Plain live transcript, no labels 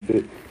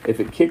if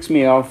it kicks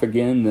me off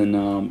again,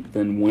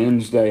 then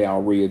Wednesday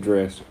I'll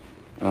readdress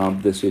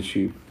this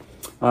issue.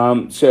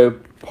 So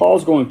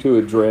Paul's going to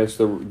address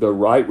the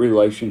right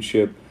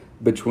relationship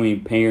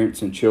between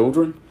parents and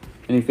children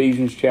in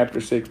Ephesians chapter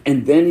 6,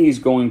 and then he's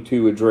going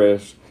to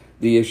address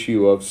the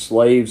issue of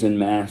slaves and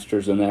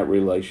masters and that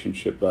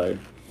relationship there.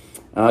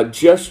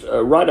 Just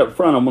right up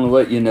front, I'm going to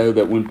let you know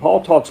that when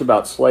Paul talks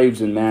about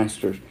slaves and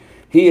masters,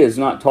 he is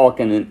not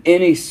talking in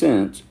any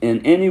sense,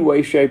 in any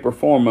way, shape, or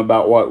form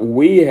about what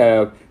we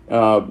have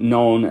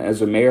known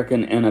as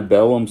American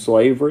antebellum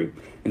slavery.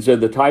 And so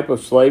the type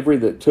of slavery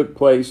that took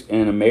place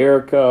in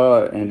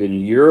America and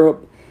in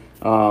Europe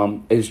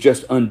is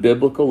just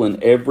unbiblical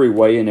in every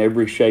way, in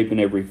every shape, and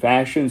every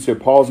fashion. So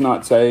Paul's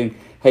not saying,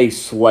 hey,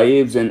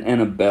 slaves and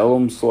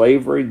antebellum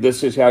slavery,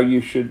 this is how you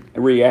should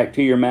react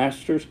to your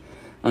masters.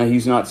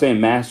 He's not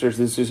saying, masters,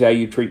 this is how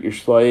you treat your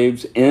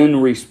slaves in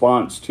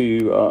response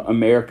to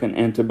American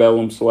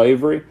antebellum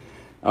slavery.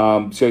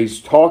 So he's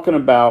talking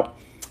about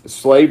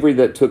slavery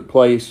that took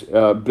place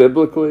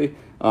biblically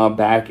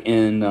back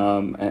in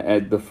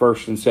at the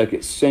 1st and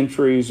 2nd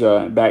centuries,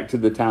 back to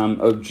the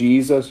time of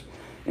Jesus.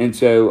 And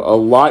so a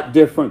lot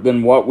different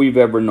than what we've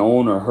ever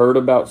known or heard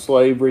about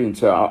slavery. And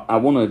so I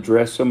want to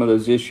address some of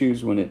those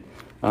issues when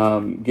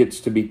it gets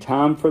to be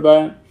time for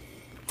that.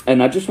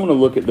 And I just want to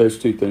look at those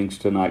two things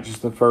tonight,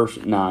 just the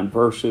first 9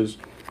 verses.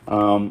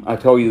 I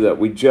told you that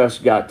we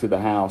just got to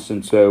the house,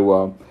 and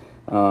so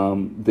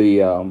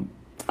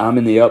I'm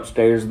in the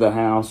upstairs of the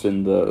house,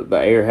 and the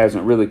air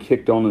hasn't really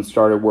kicked on and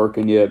started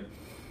working yet.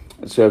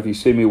 So if you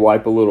see me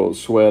wipe a little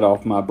sweat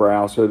off my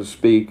brow, so to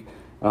speak,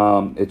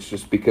 it's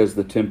just because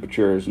the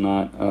temperature is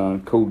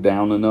not cooled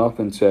down enough,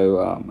 and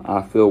so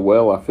I feel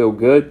well, I feel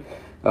good,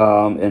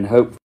 and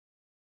hope.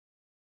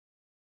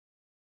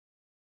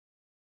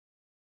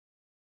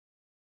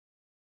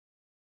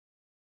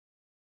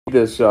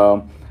 This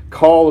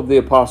call of the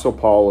Apostle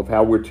Paul of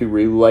how we're to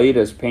relate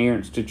as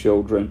parents to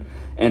children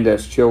and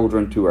as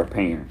children to our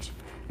parents.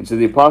 And so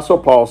the Apostle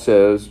Paul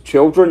says,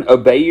 children,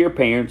 obey your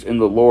parents in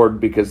the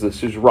Lord because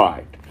this is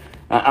right.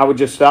 I would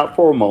just stop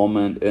for a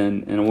moment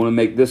and I want to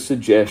make this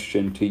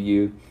suggestion to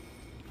you.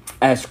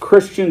 As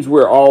Christians,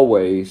 we're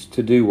always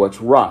to do what's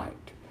right.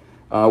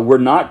 We're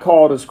not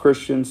called as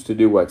Christians to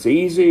do what's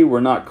easy. We're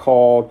not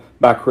called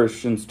by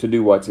Christians to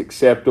do what's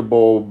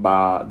acceptable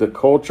by the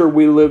culture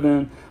we live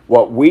in.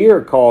 What we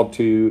are called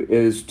to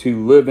is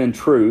to live in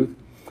truth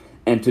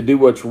and to do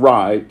what's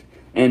right,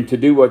 and to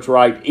do what's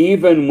right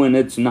even when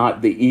it's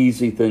not the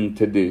easy thing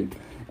to do.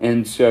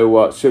 And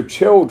so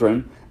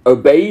children,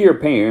 obey your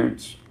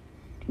parents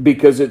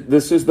because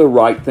this is the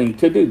right thing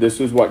to do. This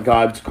is what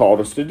God's called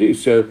us to do.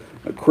 So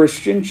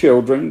Christian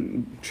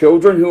children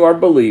who are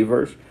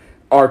believers,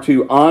 are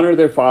to honor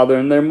their father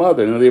and their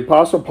mother. Now the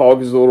Apostle Paul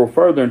goes a little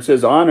further and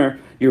says, honor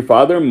your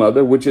father and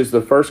mother, which is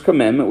the first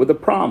commandment with a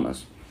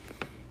promise.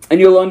 And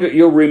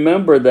you'll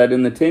remember that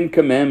in the 10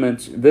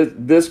 Commandments,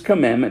 this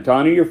commandment to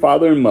honor your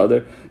father and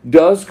mother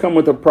does come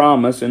with a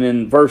promise. And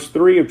in verse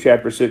 3 of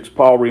chapter 6,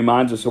 Paul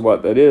reminds us of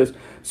what that is,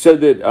 so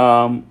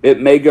that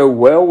it may go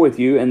well with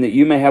you and that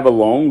you may have a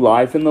long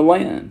life in the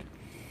land.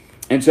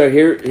 And so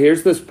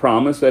here's this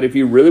promise that if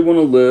you really want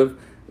to live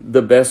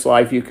the best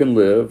life you can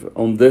live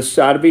on this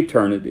side of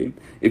eternity,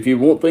 if you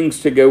want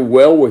things to go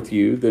well with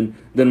you, then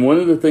one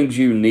of the things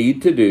you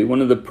need to do, one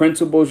of the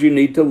principles you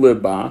need to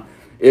live by,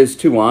 is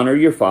to honor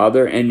your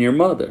father and your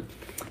mother.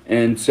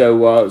 And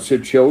so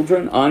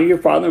children, honor your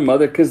father and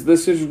mother because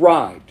this is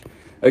right.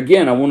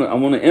 Again, I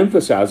want to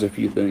emphasize a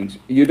few things.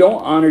 You don't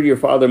honor your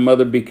father and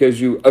mother because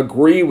you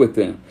agree with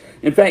them.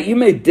 In fact, you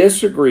may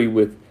disagree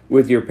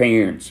with your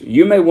parents.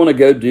 You may want to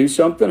go do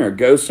something or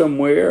go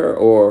somewhere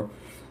or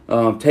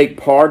take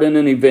part in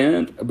an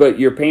event, but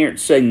your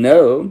parents say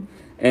no,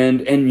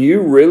 and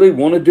you really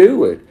want to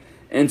do it.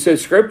 And so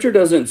Scripture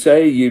doesn't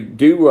say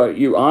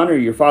you honor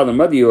your father and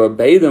mother, you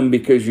obey them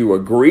because you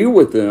agree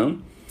with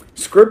them.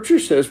 Scripture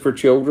says for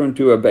children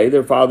to obey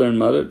their father and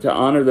mother, to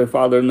honor their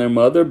father and their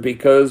mother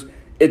because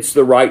it's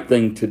the right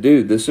thing to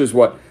do. This is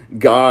what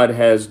God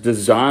has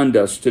designed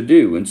us to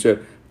do. And so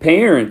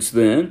parents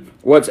then,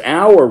 what's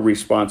our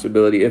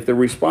responsibility? If the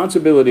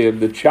responsibility of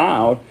the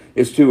child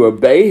is to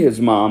obey his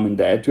mom and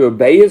dad, to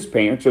obey his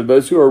parents or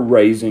those who are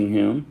raising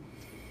him,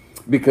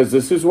 because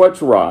this is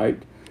what's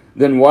right,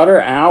 then what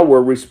are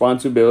our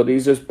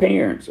responsibilities as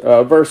parents?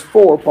 Verse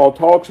 4, Paul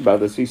talks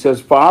about this. He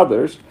says,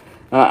 fathers,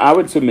 I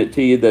would submit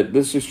to you that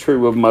this is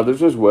true of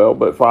mothers as well,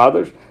 but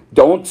fathers,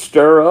 don't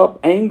stir up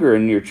anger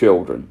in your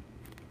children.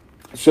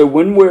 So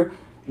when we're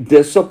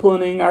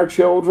disciplining our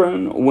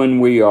children, when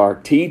we are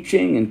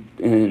teaching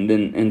and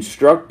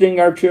instructing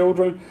our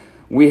children,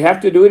 we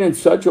have to do it in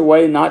such a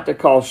way not to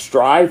cause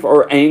strife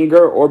or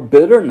anger or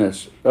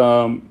bitterness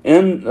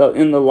in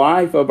the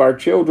life of our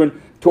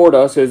children toward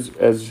us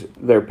as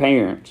their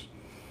parents.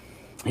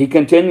 He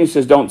continues,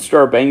 says, don't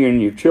stir up anger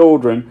in your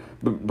children,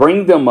 but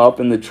bring them up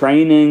in the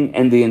training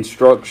and the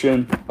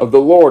instruction of the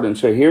Lord. And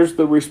so here's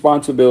the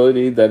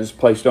responsibility that is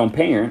placed on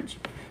parents.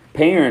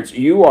 Parents,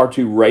 you are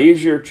to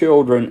raise your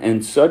children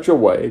in such a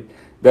way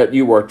that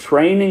you are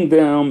training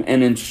them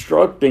and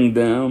instructing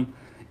them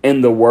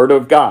in the Word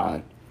of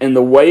God, in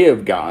the way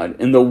of God,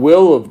 in the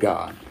will of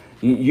God.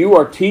 You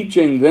are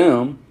teaching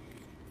them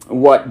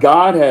what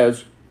God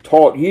has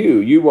taught you.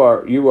 You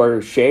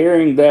are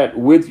sharing that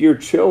with your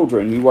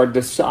children. You are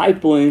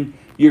discipling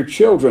your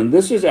children.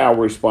 This is our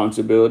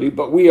responsibility,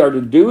 but we are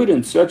to do it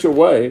in such a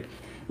way.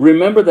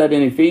 Remember that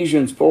in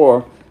Ephesians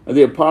 4,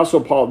 the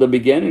Apostle Paul at the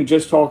beginning,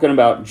 just talking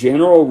about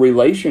general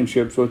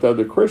relationships with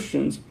other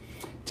Christians,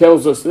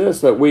 tells us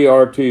this, that we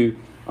are to,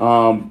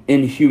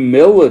 in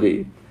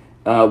humility,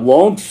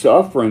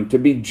 long-suffering, to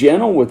be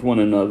gentle with one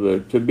another,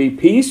 to be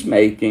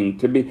peacemaking,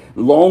 to be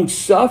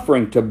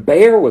long-suffering, to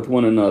bear with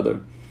one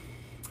another.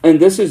 And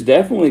this is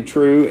definitely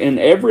true in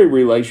every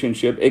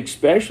relationship,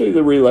 especially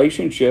the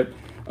relationship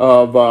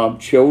of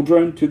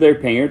children to their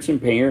parents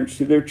and parents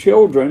to their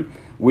children.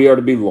 We are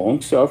to be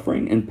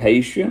long-suffering and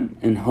patient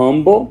and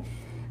humble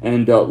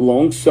and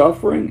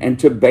long-suffering and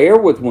to bear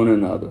with one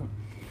another.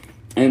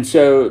 And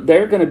so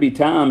there are going to be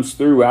times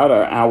throughout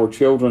our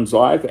children's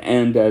life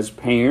and as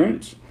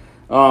parents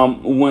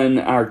when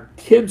our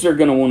kids are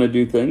going to want to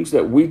do things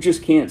that we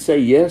just can't say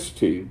yes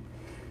to.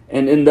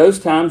 And in those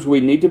times,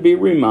 we need to be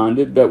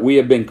reminded that we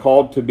have been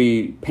called to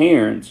be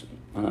parents,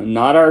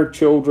 not our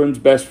children's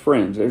best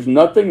friends. There's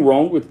nothing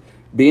wrong with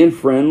being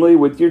friendly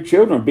with your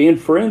children, being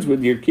friends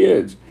with your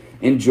kids,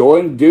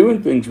 enjoying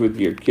doing things with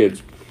your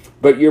kids.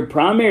 But your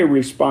primary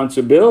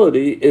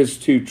responsibility is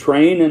to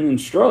train and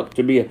instruct,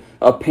 to be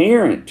a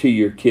parent to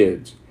your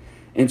kids.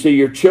 And so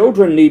your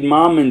children need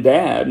mom and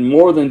dad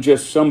more than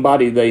just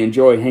somebody they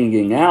enjoy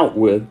hanging out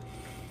with.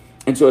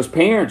 And so as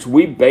parents,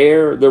 we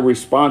bear the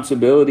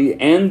responsibility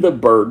and the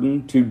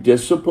burden to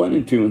discipline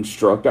and to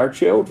instruct our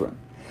children.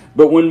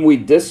 But when we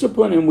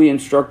discipline and we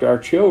instruct our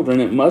children,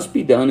 it must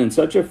be done in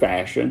such a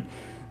fashion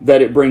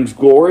that it brings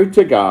glory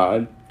to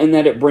God and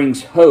that it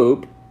brings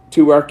hope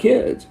to our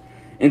kids.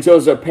 And so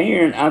as a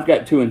parent, I've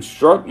got to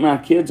instruct my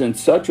kids in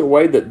such a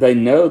way that they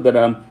know that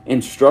I'm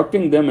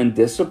instructing them and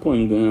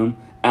disciplining them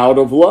out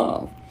of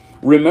love.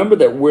 Remember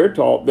that we're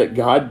taught that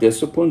God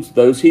disciplines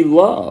those He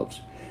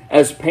loves.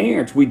 As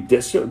parents, we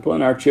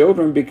discipline our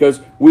children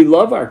because we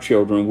love our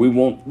children. We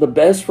want the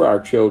best for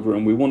our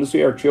children. We want to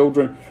see our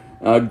children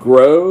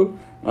grow.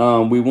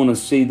 We want to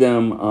see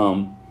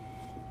them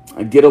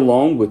get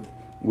along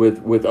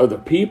with other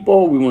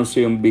people. We want to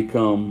see them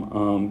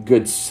become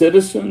good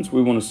citizens.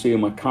 We want to see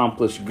them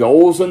accomplish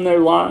goals in their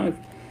life.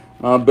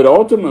 But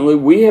ultimately,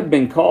 we have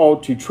been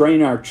called to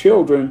train our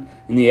children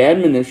in the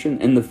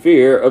admonition and the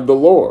fear of the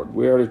Lord.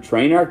 We are to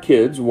train our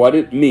kids what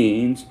it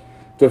means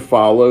to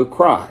follow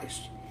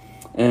Christ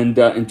and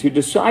to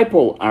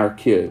disciple our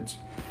kids.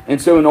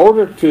 And so in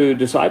order to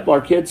disciple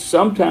our kids,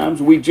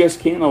 sometimes we just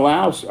can't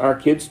allow our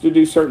kids to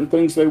do certain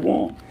things they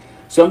want.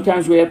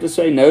 Sometimes we have to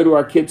say no to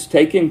our kids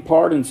taking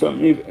part in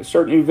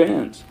certain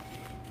events.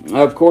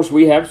 Of course,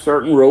 we have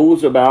certain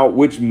rules about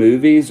which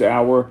movies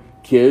our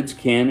kids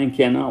can and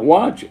cannot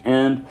watch.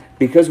 And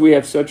because we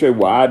have such a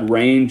wide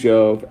range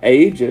of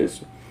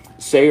ages,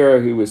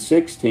 Sarah, who was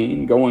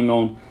 16, going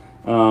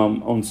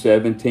on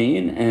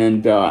 17,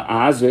 and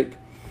Isaac,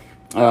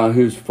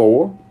 who's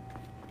 4,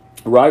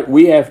 right?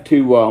 We have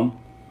to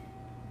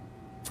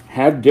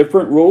have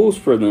different rules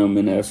for them,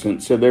 in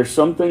essence. So there's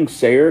some things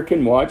Sarah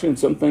can watch and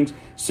some things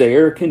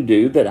Sarah can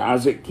do that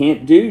Isaac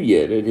can't do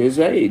yet at his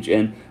age.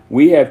 And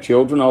we have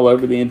children all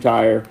over the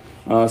entire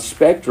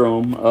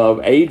spectrum of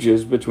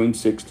ages between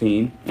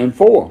 16 and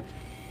 4.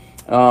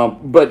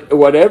 But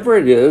whatever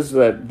it is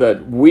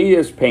that we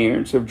as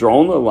parents have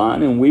drawn the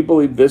line, and we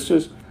believe this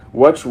is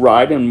what's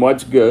right and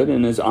what's good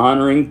and is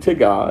honoring to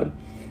God,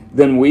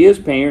 then we as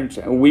parents,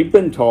 we've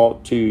been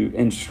taught to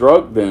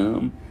instruct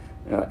them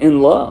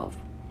in love.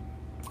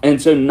 And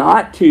so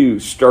not to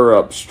stir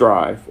up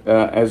strife,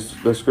 as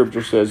the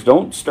scripture says.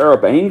 Don't stir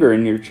up anger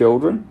in your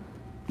children,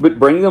 but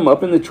bring them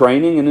up in the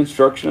training and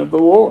instruction of the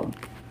Lord.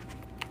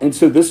 And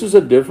so this is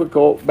a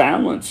difficult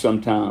balance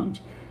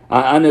sometimes.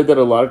 I know that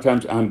a lot of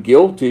times I'm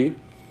guilty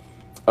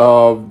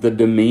of the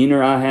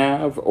demeanor I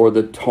have or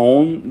the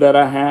tone that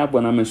I have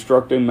when I'm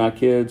instructing my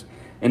kids.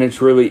 And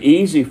it's really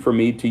easy for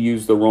me to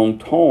use the wrong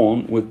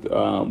tone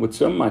with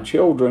some of my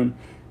children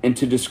and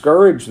to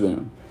discourage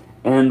them.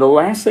 And the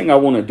last thing I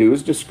want to do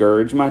is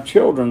discourage my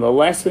children. The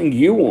last thing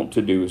you want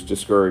to do is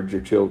discourage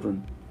your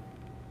children.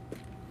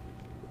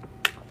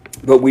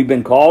 But we've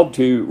been called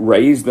to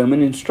raise them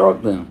and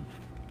instruct them.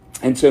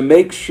 And so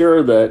make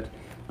sure that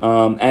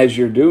as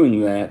you're doing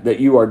that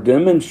you are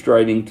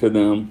demonstrating to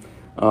them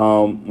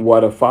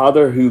what a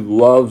father who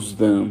loves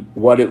them,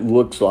 what it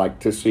looks like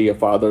to see a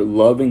father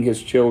loving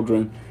his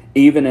children,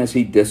 even as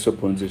he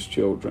disciplines his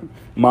children.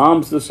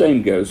 Moms, the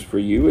same goes for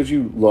you. As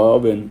you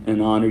love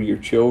and honor your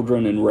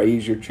children and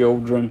raise your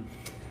children,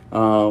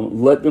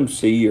 let them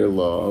see your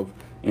love.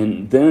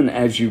 And then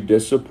as you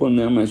discipline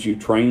them, as you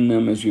train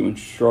them, as you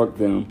instruct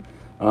them,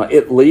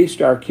 at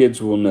least our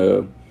kids will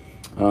know,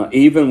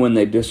 even when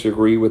they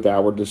disagree with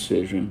our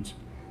decisions,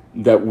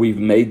 that we've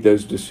made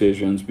those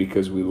decisions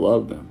because we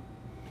love them.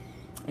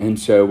 And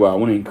so I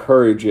want to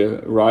encourage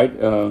you, right?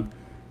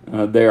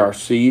 There are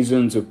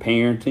seasons of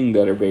parenting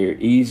that are very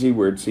easy,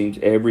 where it seems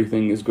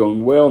everything is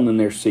going well, and then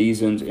there's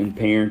seasons in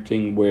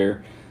parenting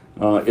where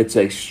it's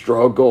a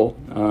struggle.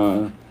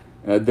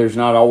 There's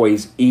not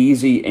always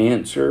easy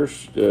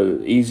answers,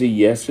 easy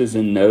yeses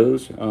and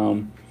nos.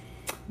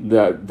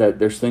 That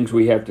there's things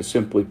we have to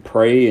simply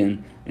pray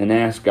and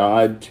ask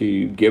God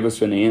to give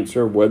us an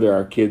answer, whether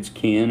our kids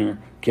can or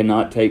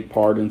cannot take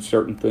part in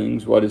certain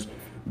things, what is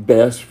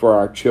best for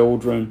our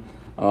children.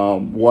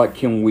 What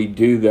can we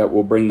do that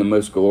will bring the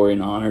most glory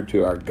and honor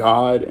to our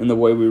God in the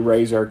way we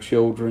raise our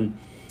children?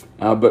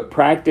 But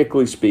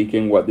practically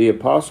speaking, what the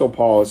Apostle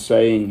Paul is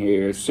saying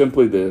here is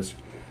simply this.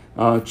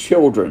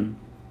 Children,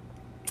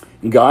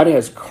 God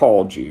has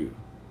called you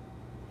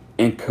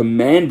and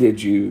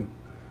commanded you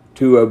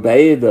to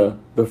obey the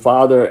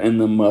father and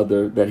the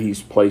mother that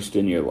He's placed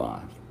in your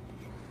life.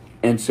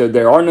 And so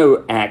there are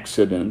no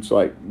accidents.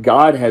 Like,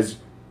 God has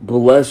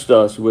blessed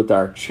us with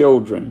our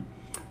children,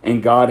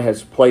 and God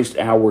has placed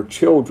our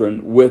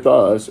children with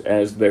us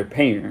as their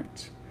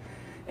parents.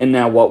 And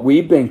now what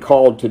we've been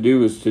called to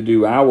do is to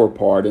do our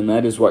part, and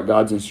that is what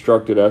God's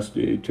instructed us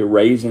to do, to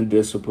raise and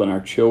discipline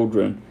our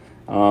children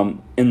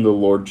in the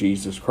Lord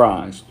Jesus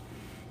Christ.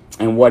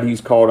 And what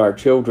He's called our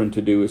children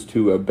to do is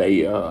to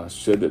obey us,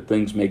 so that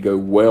things may go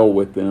well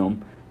with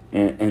them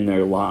and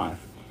their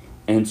life.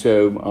 And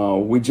so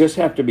we just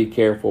have to be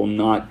careful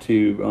not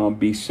to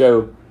be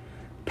so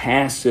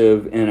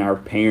passive in our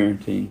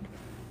parenting.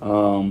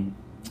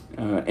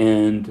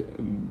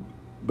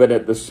 But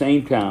at the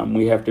same time,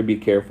 we have to be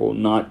careful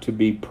not to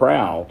be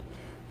proud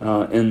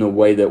in the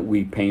way that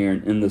we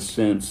parent, in the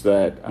sense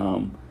that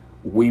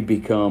we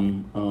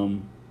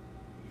become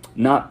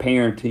not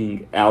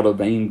parenting out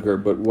of anger,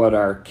 but what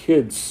our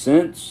kids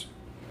sense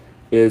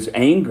is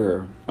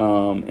anger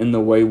in the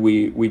way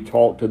we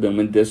talk to them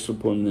and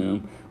discipline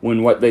them,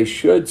 when what they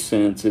should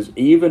sense is,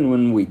 even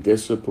when we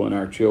discipline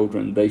our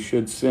children, they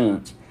should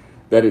sense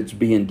that it's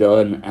being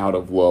done out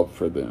of love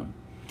for them.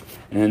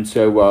 And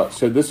so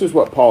this is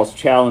what Paul's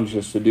challenged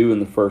us to do in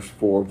the first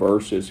 4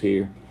 verses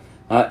here.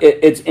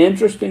 It's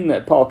interesting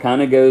that Paul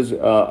kind of goes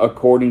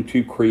according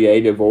to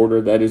creative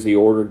order. That is the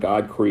order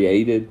God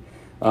created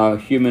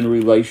human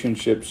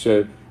relationships.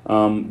 So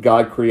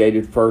God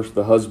created first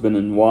the husband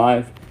and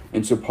wife.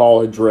 And so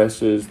Paul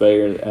addresses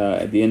there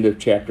at the end of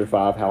chapter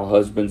 5 how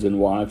husbands and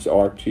wives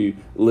are to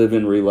live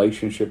in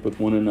relationship with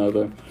one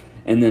another.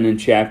 And then in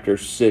chapter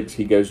 6,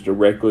 he goes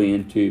directly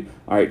into,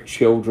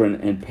 children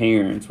and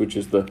parents, which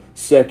is the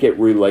second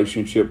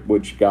relationship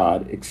which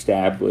God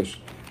established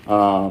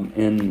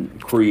in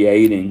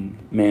creating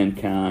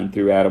mankind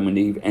through Adam and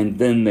Eve, and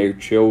then their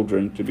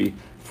children to be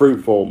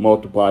fruitful,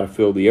 multiply, to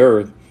fill the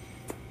earth.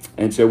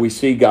 And so we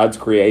see God's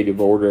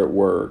creative order at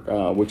work,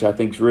 which I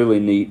think is really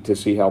neat to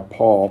see how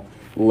Paul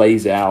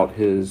lays out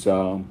his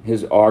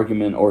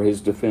argument or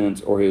his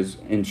defense or his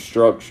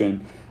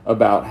instruction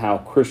about how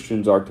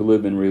Christians are to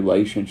live in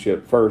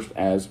relationship, first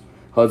as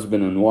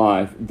husband and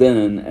wife,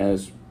 then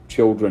as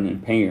children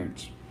and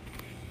parents.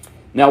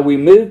 Now we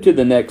move to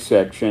the next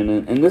section,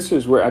 and this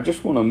is where I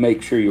just want to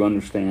make sure you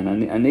understand.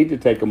 I need to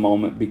take a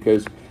moment,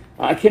 because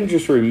I can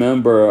just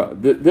remember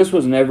this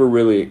was never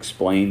really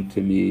explained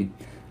to me.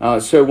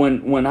 So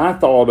when I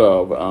thought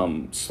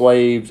of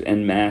slaves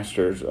and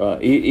masters,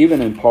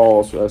 even in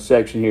Paul's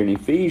section here in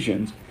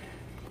Ephesians,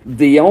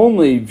 the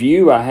only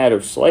view I had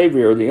of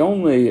slavery, or the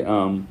only,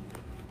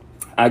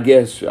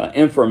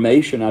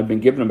 information I'd been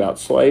given about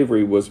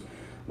slavery was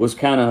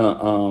kind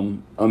of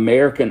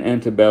American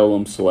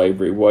antebellum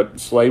slavery, what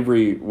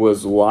slavery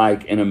was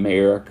like in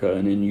America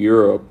and in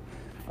Europe.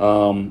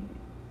 And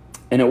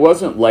it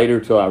wasn't later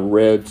till I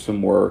read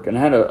some work, and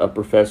I had a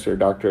professor,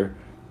 Dr.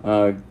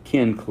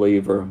 Ken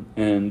Cleaver,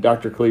 and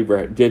Dr.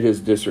 Cleaver did his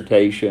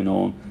dissertation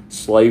on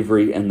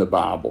slavery and the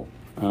Bible.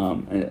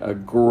 A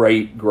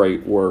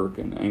great work,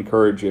 and I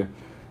encourage you,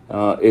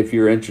 if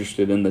you're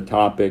interested in the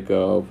topic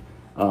of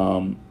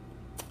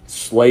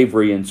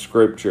slavery in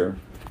Scripture,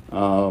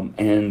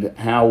 and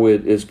how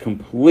it is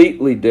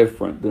completely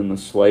different than the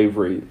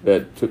slavery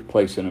that took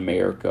place in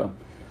America.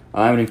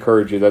 I would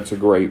encourage you, that's a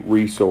great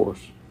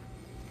resource.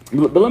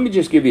 But let me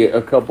just give you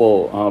a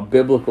couple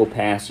biblical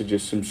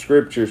passages, some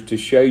scriptures to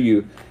show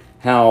you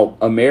how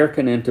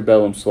American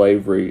antebellum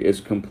slavery is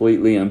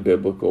completely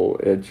unbiblical.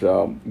 It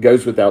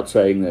goes without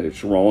saying that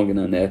it's wrong and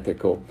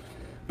unethical.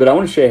 But I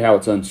want to show you how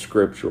it's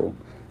unscriptural.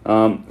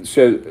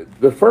 So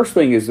the first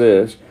thing is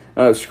this.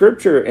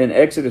 Scripture in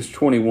Exodus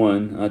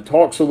 21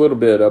 talks a little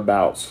bit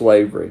about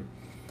slavery.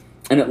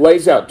 And it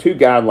lays out 2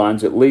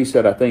 guidelines, at least,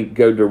 that I think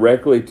go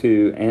directly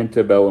to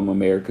antebellum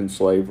American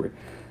slavery.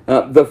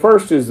 The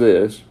first is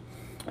this,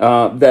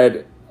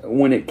 that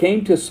when it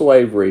came to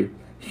slavery,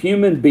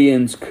 human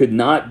beings could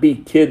not be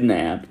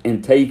kidnapped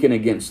and taken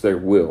against their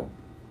will.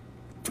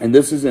 And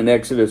this is in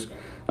Exodus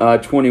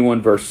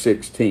 21, verse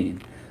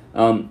 16.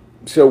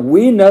 So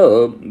we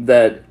know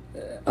that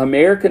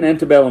American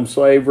antebellum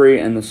slavery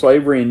and the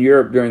slavery in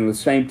Europe during the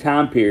same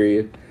time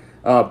period,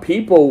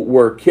 people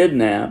were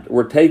kidnapped,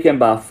 were taken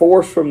by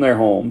force from their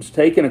homes,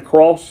 taken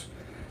across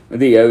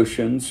the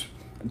oceans,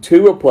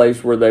 to a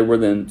place where they were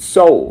then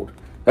sold.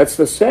 That's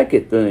the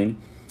second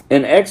thing.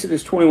 In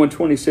Exodus 21,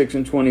 26,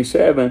 and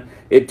 27,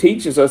 it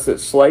teaches us that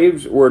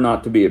slaves were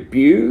not to be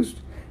abused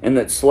and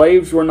that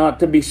slaves were not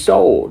to be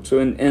sold. So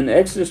in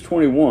Exodus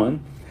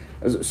 21,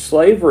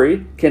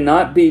 slavery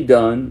cannot be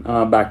done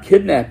by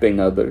kidnapping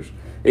others.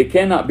 It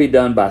cannot be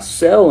done by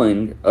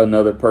selling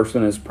another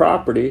person as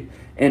property,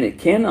 and it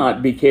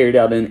cannot be carried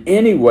out in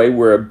any way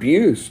where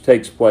abuse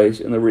takes place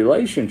in the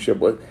relationship.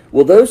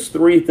 Well, those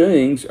three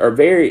things are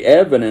very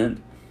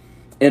evident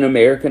in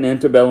American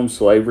antebellum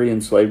slavery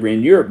and slavery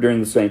in Europe during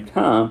the same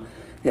time.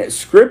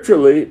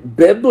 Scripturally,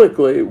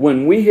 biblically,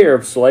 when we hear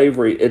of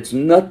slavery, it's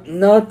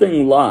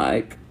nothing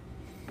like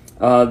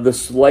the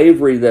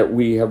slavery that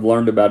we have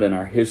learned about in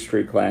our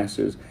history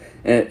classes,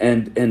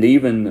 and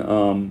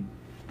even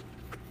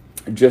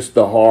just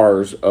the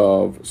horrors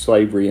of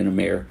slavery in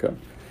America.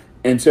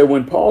 And so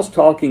when Paul's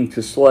talking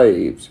to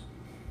slaves,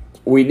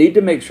 we need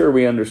to make sure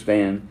we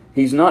understand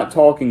he's not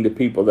talking to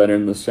people that are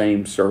in the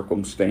same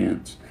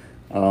circumstance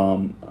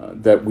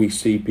that we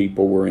see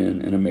people were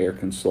in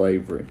American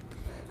slavery.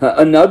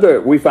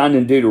 Another we find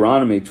in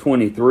Deuteronomy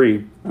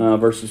 23,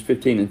 verses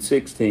 15 and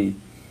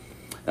 16,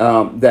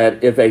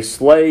 that if a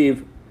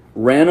slave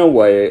ran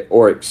away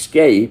or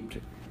escaped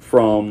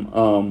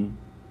from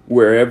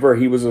wherever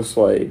he was a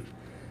slave,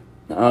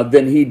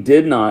 then he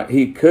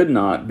could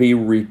not be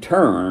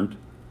returned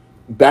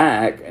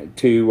back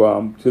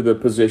to the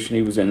position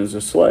he was in as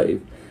a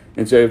slave.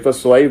 And so if a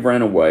slave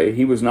ran away,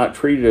 he was not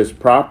treated as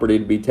property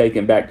to be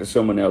taken back to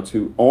someone else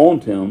who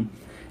owned him.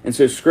 And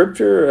so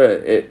Scripture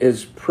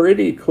is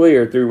pretty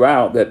clear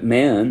throughout that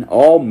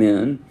all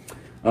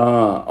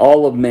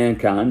of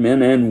mankind,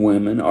 men and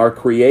women, are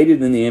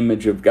created in the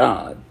image of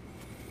God.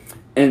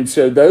 And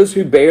so those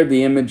who bear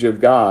the image of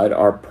God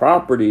are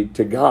property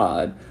to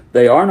God.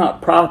 They are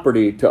not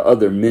property to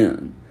other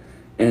men.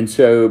 And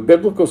so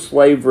biblical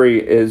slavery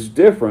is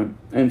different.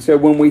 And so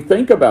when we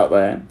think about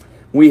that,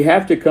 we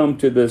have to come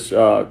to this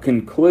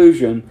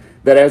conclusion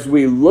that as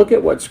we look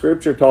at what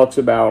Scripture talks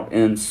about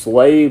in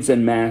slaves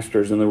and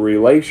masters and the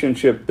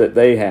relationship that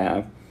they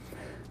have,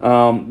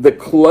 the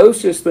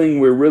closest thing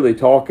we're really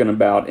talking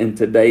about in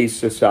today's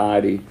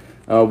society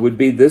would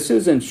be this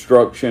is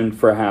instruction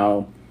for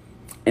how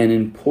an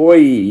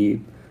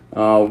employee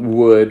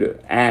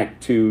would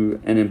act to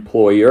an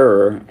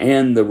employer,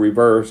 and the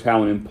reverse,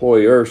 how an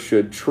employer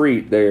should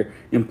treat their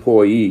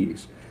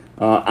employees.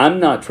 I'm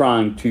not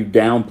trying to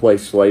downplay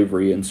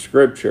slavery in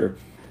Scripture.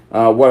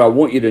 What I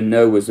want you to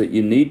know is that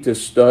you need to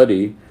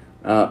study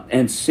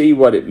and see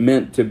what it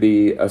meant to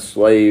be a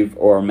slave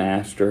or a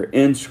master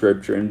in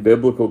Scripture in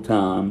biblical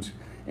times,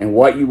 and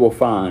what you will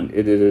find,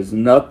 it is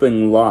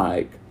nothing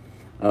like,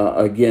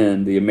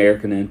 again, the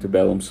American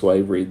antebellum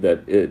slavery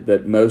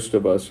that most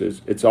of us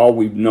it's all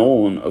we've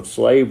known of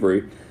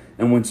slavery.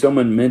 And when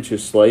someone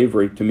mentions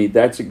slavery to me,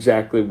 that's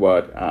exactly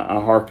what I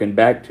hearken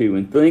back to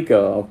and think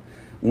of.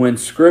 When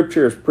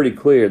Scripture is pretty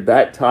clear,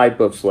 that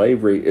type of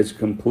slavery is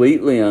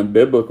completely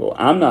unbiblical.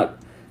 I'm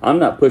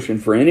not pushing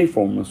for any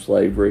form of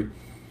slavery.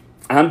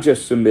 I'm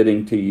just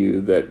submitting to you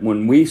that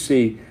when we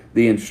see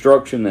the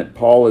instruction that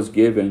Paul is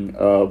giving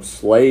of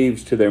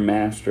slaves to their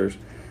masters,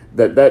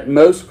 that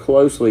most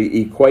closely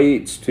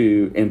equates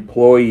to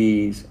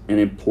employees and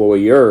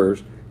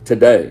employers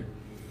today.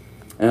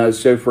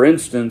 So, for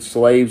instance,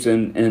 slaves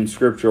in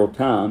scriptural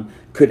time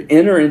could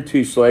enter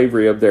into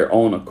slavery of their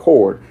own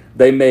accord.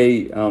 They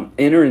may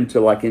enter into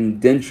like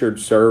indentured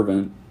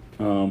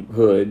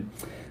servanthood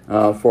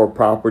for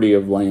property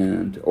of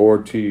land, or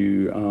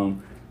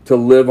to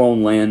live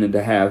on land and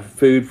to have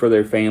food for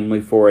their family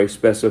for a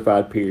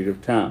specified period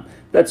of time.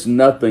 That's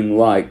nothing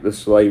like the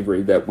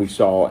slavery that we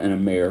saw in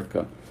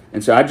America.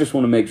 And so I just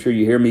want to make sure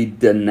you hear me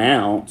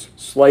denounce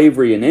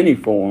slavery in any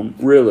form,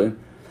 really,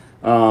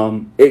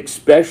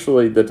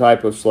 especially the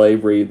type of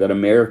slavery that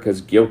America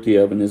is guilty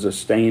of and is a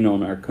stain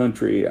on our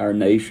country, our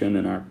nation,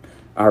 and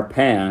our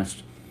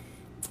past,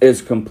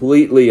 is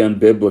completely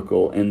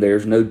unbiblical, and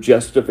there's no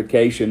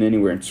justification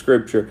anywhere in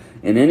Scripture.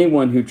 And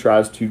anyone who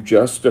tries to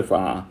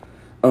justify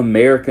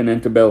American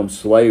antebellum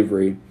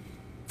slavery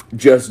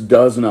just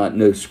does not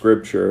know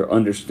Scripture,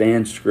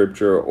 understand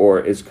Scripture, or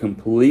is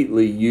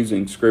completely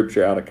using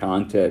Scripture out of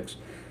context.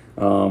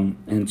 So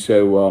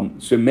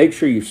make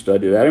sure you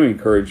study that. I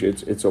encourage you.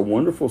 It's a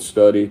wonderful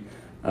study.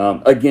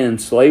 Again,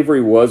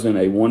 slavery wasn't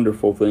a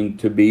wonderful thing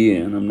to be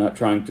in. I'm not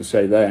trying to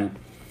say that.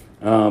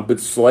 But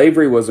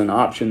slavery was an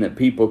option that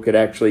people could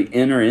actually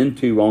enter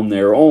into on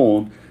their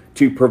own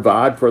to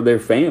provide for their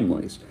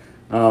families.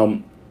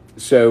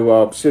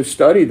 So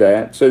study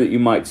that so that you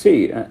might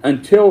see.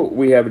 Until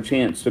we have a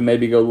chance to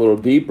maybe go a little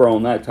deeper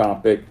on that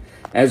topic,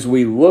 as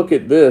we look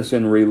at this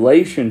in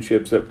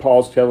relationships that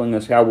Paul's telling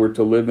us how we're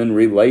to live in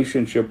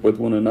relationship with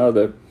one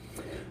another,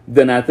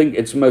 then I think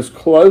it's most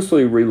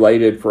closely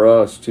related for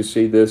us to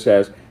see this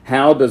as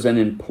how does an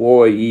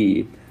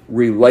employee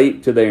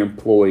relate to their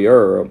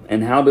employer,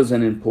 and how does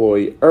an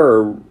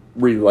employer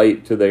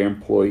relate to their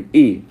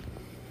employee.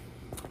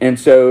 And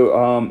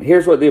so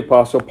here's what the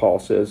Apostle Paul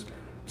says.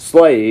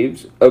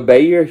 Slaves,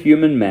 obey your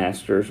human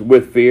masters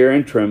with fear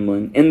and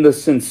trembling, in the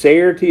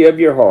sincerity of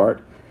your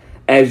heart,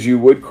 as you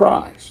would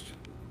Christ.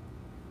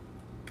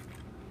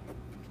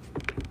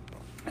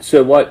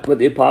 So what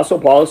the Apostle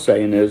Paul is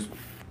saying is,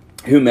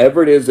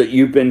 whomever it is that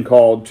you've been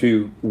called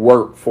to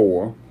work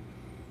for,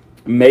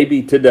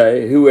 maybe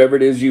today, whoever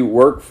it is you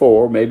work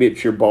for, maybe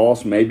it's your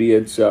boss, maybe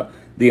it's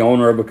the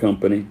owner of a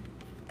company,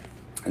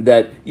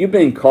 that you've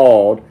been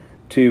called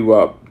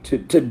to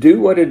do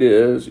what it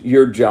is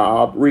your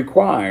job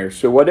requires.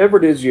 So whatever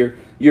it is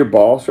your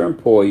boss or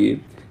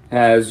employee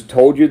has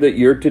told you that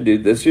you're to do,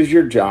 this is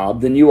your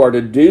job, then you are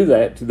to do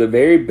that to the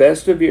very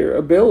best of your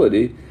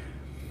ability,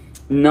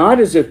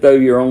 not as if though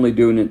you're only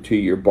doing it to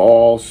your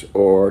boss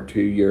or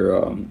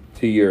to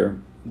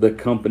the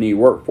company you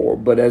work for,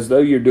 but as though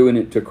you're doing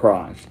it to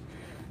Christ.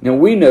 Now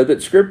we know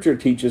that Scripture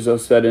teaches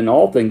us that in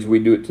all things we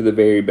do it to the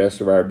very best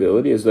of our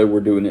ability, as though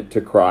we're doing it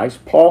to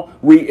Christ. Paul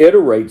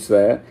reiterates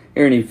that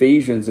here in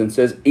Ephesians and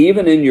says,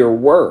 even in your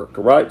work,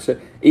 right? So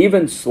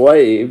even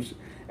slaves,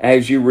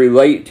 as you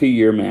relate to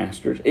your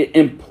masters,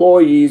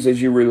 employees,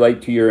 as you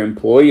relate to your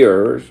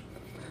employers,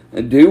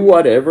 and do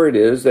whatever it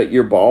is that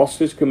your boss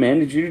has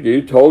commanded you to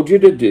do, told you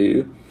to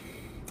do,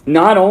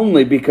 not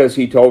only because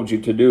he told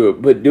you to do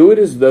it, but do it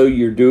as though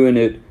you're doing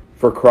it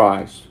for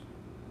Christ.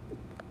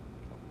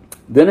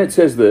 Then it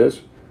says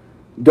this,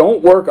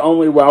 don't work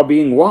only while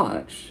being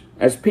watched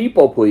as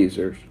people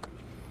pleasers,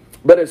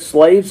 but as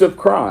slaves of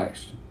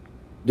Christ.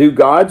 Do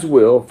God's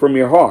will from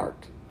your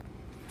heart.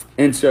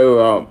 And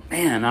so,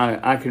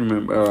 I can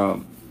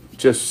remember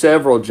just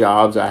several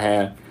jobs I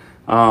had,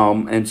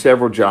 and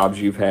several jobs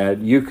you've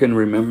had. You can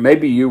remember,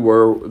 maybe you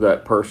were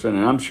that person,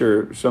 and I'm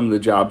sure some of the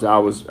jobs I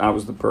was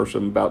the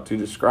person I'm about to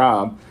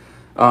describe,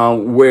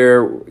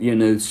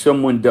 where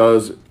someone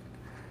does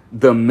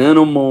the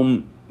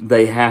minimum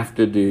they have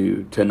to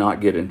do to not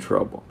get in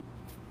trouble.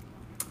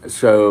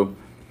 So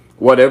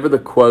whatever the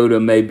quota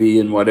may be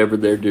and whatever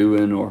they're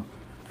doing, or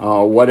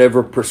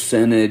whatever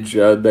percentage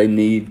they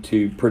need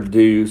to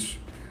produce,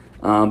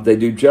 they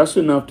do just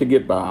enough to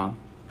get by,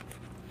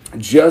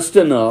 just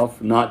enough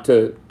not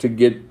to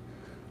get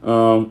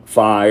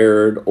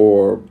fired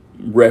or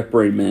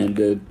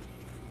reprimanded.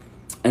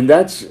 And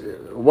that's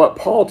what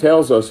Paul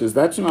tells us, is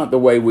that's not the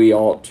way we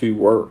ought to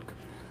work.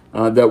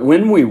 That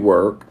when we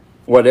work,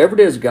 whatever it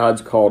is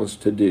God's called us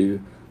to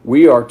do,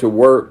 we are to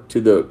work to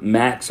the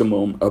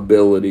maximum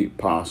ability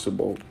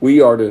possible.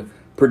 We are to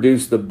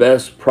produce the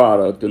best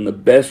product and the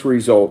best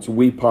results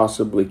we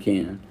possibly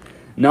can.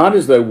 Not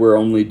as though we're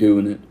only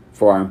doing it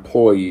for our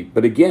employee,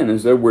 but again,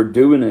 as though we're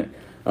doing it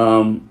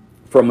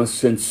from a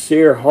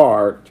sincere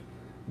heart,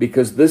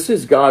 because this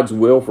is God's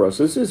will for us.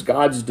 This is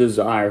God's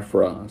desire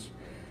for us.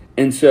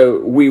 And so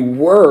we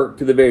work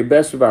to the very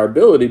best of our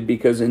ability,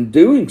 because in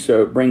doing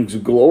so, it brings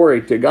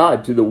glory to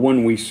God, to the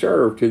one we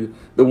serve, to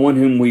the one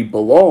whom we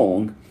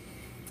belong.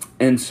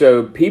 And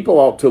so people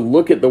ought to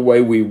look at the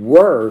way we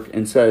work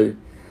and say,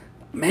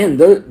 man,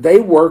 they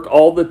work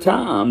all the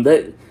time.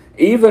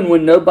 Even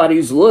when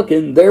nobody's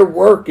looking, they're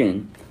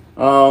working.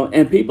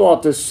 And people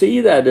ought to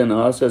see that in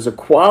us as a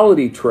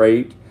quality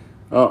trait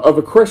of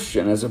a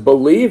Christian. As a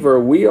believer,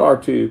 we are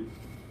to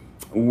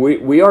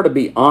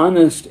be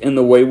honest in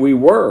the way we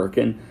work.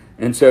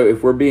 And so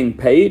if we're being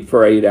paid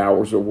for 8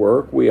 hours of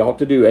work, we ought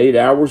to do 8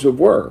 hours of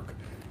work.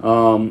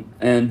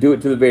 And do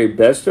it to the very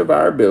best of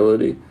our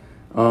ability.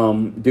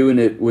 Doing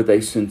it with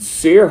a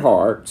sincere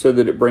heart, so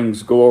that it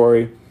brings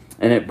glory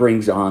and it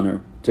brings honor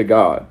to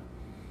God.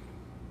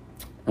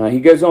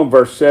 He goes on,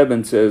 verse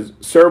 7 says,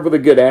 serve with a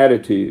good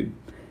attitude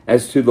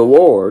as to the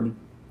Lord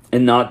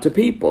and not to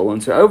people.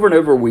 And so over and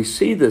over we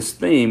see this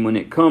theme when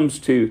it comes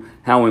to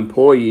how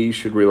employees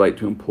should relate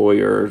to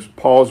employers.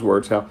 Paul's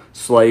words, how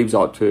slaves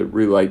ought to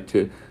relate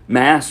to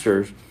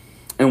masters.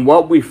 And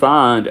what we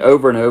find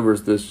over and over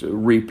is this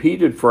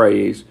repeated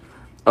phrase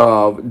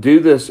of do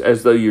this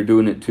as though you're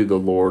doing it to the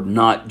Lord,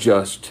 not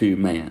just to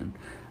man.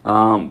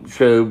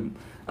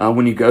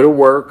 When you go to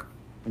work,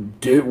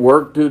 do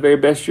work to the very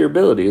best of your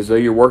ability, as though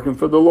you're working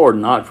for the Lord,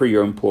 not for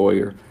your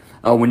employer.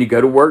 When you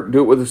go to work, do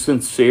it with a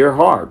sincere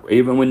heart,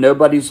 even when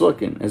nobody's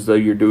looking, as though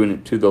you're doing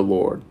it to the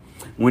Lord.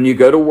 When you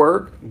go to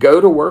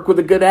work with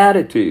a good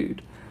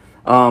attitude,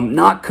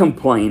 not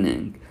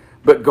complaining,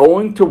 but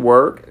going to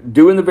work,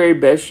 doing the very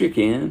best you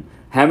can,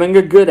 having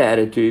a good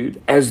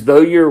attitude, as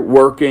though you're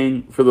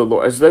working for the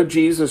Lord, as though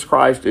Jesus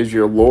Christ is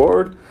your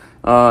Lord,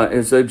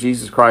 as though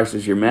Jesus Christ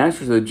is your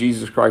master, as though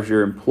Jesus Christ is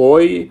your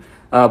employer.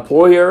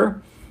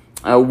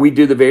 We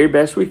do the very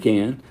best we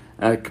can,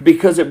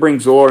 because it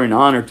brings glory and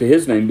honor to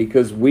His name,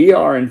 because we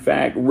are in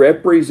fact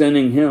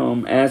representing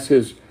Him as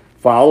His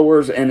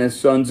followers and as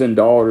sons and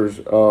daughters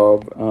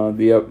of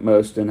the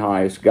utmost and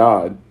highest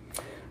God.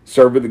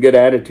 Serve with a good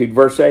attitude.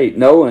 Verse 8,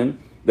 knowing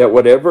that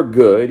whatever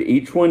good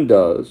each one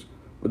does,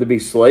 whether it be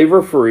slave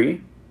or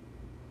free,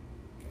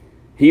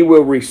 he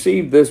will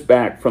receive this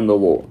back from the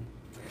Lord.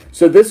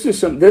 So this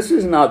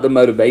is not the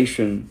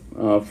motivation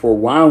for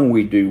why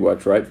we do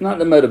what's right. It's not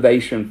the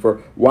motivation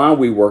for why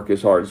we work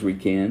as hard as we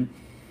can.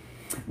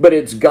 But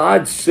it's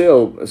God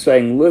still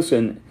saying,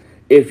 listen,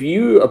 if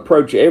you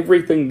approach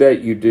everything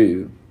that you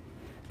do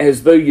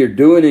as though you're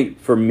doing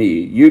it for me,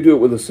 you do it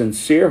with a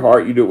sincere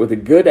heart, you do it with a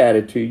good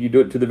attitude, you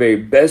do it to the very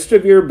best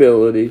of your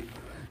ability,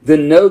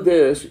 then know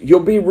this, you'll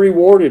be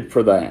rewarded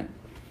for that.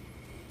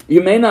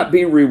 You may not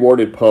be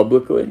rewarded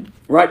publicly,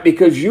 right?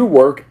 Because you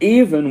work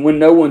even when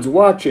no one's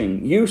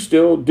watching. You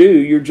still do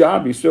your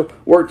job. You still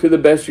work to the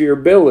best of your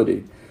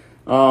ability.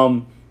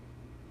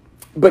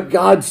 But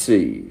God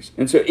sees.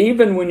 And so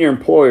even when your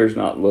employer's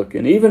not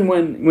looking, even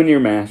when your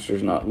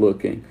master's not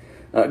looking,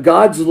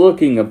 God's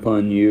looking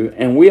upon you,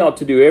 and we ought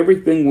to do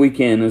everything we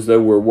can as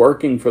though we're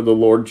working for the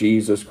Lord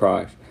Jesus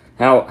Christ.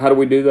 How do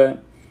we do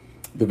that?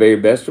 The very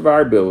best of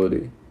our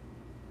ability,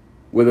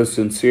 with a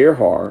sincere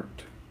heart,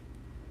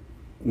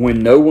 when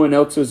no one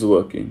else is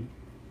looking,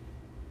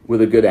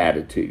 with a good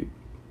attitude.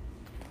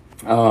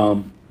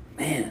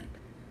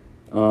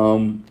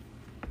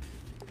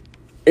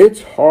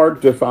 It's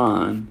hard to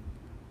find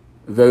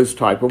those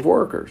type of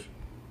workers.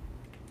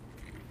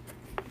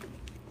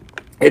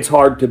 It's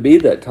hard to be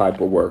that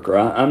type of worker.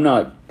 I'm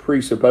not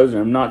presupposing,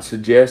 I'm not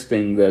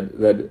suggesting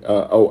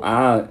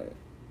that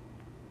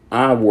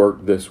I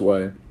work this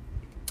way.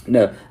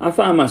 No, I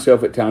find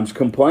myself at times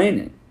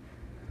complaining.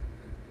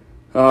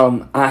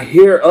 I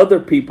hear other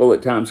people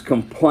at times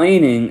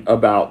complaining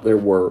about their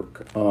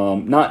work.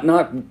 Not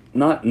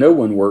no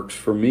one works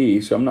for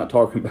me, so I'm not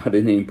talking about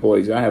any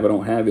employees I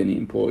don't have any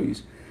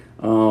employees.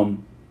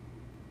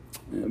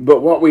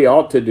 But what we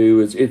ought to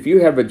do is, if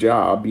you have a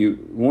job, you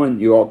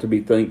ought to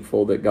be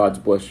thankful that God's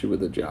blessed you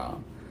with a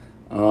job.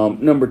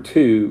 Number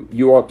two,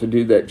 you ought to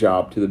do that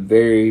job to the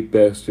very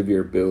best of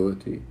your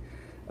ability.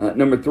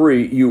 Number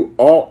three, you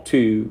ought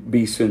to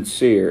be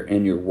sincere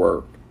in your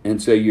work. And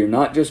so you're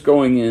not just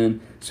going in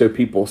so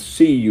people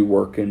see you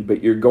working,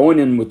 but you're going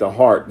in with a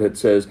heart that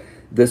says,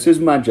 this is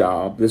my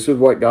job, this is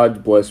what God's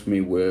blessed me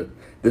with,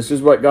 this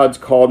is what God's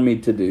called me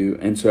to do,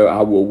 and so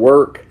I will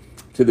work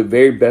to the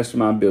very best of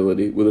my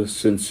ability with a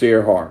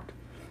sincere heart.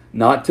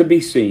 Not to be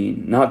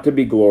seen, not to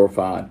be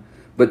glorified,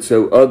 but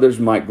so others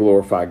might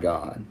glorify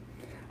God.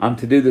 I'm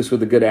to do this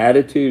with a good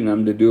attitude, and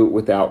I'm to do it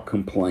without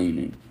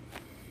complaining.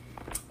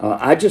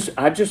 I just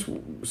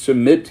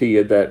submit to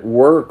you that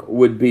work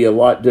would be a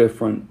lot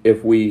different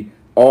if we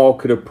all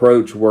could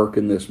approach work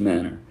in this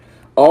manner.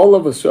 All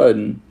of a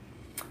sudden,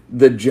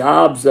 the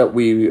jobs that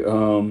we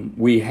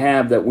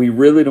have that we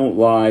really don't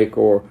like,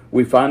 or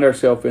we find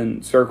ourselves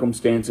in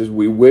circumstances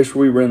we wish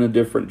we were in a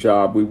different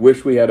job, we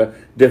wish we had a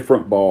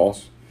different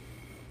boss.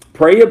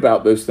 Pray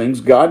about those things.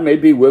 God may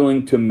be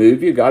willing to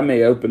move you. God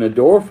may open a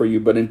door for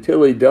you, but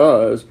until He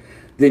does,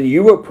 then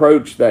you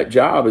approach that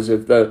job as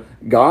if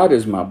God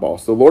is my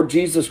boss. The Lord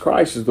Jesus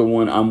Christ is the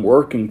one I'm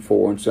working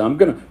for. And so I'm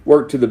going to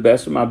work to the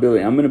best of my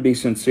ability. I'm going to be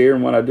sincere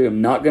in what I do.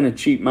 I'm not going to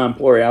cheat my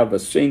employer out of a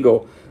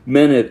single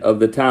minute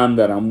of the time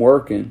that I'm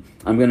working.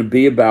 I'm going to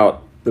be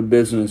about the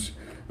business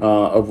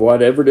of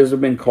whatever it is I've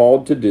been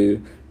called to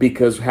do,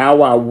 because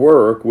how I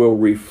work will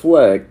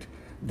reflect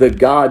the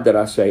God that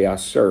I say I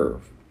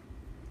serve.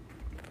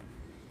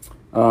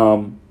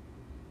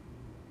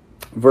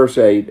 Verse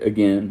 8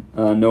 again,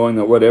 knowing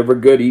that whatever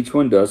good each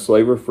one does,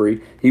 slave or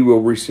free, he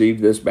will receive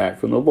this back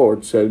from the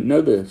Lord. So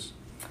know this.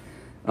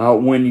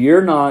 When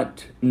you're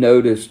not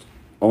noticed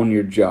on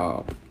your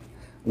job,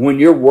 when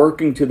you're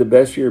working to the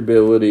best of your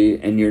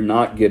ability and you're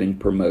not getting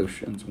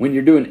promotions, when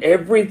you're doing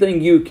everything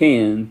you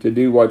can to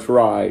do what's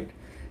right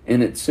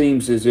and it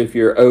seems as if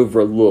you're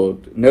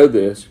overlooked, know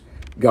this,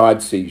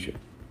 God sees you.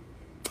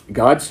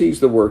 God sees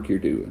the work you're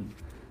doing.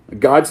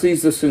 God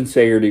sees the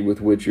sincerity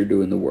with which you're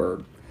doing the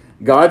work.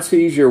 God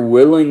sees your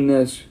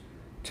willingness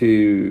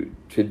to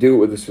do it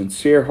with a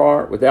sincere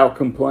heart, without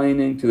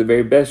complaining, to the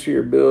very best of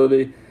your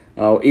ability,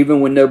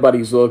 even when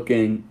nobody's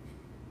looking,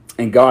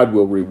 and God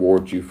will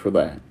reward you for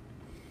that.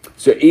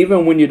 So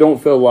even when you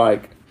don't feel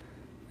like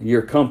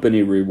your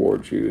company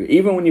rewards you,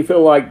 even when you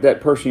feel like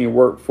that person you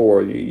work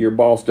for, your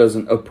boss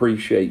doesn't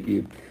appreciate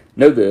you,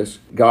 know this,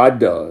 God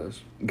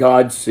does,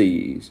 God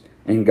sees,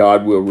 and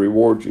God will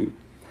reward you.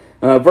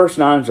 Verse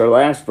 9 is our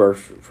last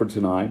verse for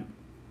tonight.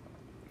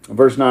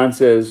 Verse 9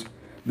 says,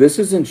 this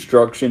is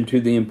instruction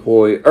to the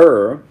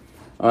employer.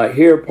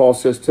 Here Paul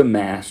says to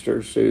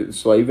masters, so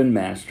slave and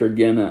master.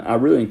 Again, I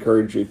really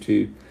encourage you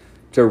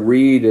to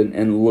read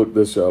and look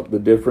this up, the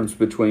difference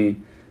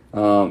between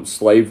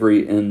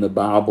slavery in the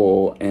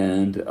Bible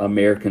and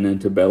American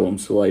antebellum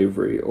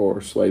slavery,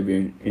 or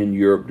slavery in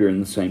Europe during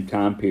the same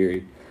time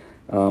period.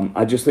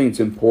 I just think it's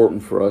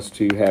important for us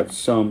to have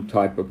some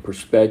type of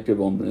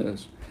perspective on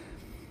this.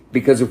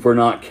 Because if we're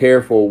not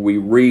careful, we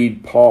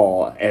read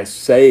Paul as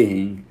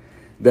saying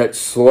that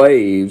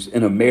slaves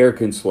in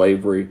American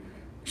slavery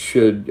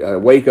should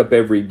wake up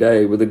every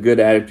day with a good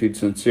attitude,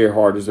 sincere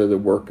heart, as though they're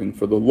working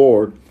for the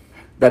Lord.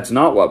 That's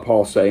not what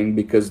Paul's saying,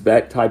 because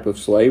that type of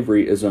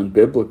slavery is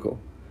unbiblical.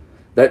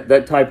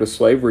 That type of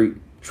slavery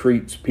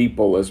treats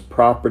people as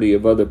property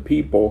of other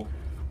people,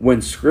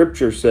 when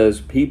Scripture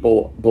says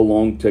people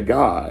belong to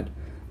God.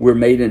 We're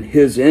made in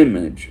His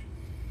image.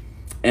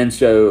 And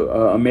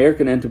so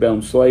American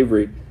antebellum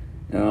slavery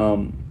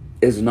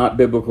is not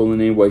biblical in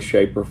any way,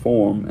 shape, or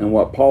form. And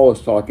what Paul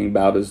is talking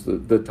about is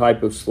the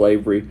type of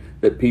slavery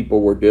that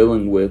people were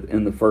dealing with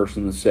in the first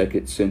and the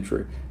second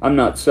century. I'm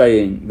not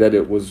saying that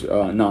it was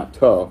not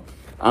tough.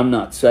 I'm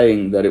not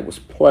saying that it was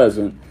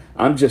pleasant.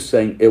 I'm just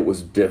saying it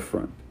was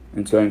different.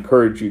 And so I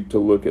encourage you to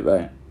look at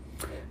that.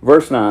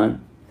 Verse 9,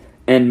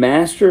 and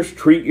masters,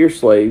 treat your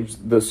slaves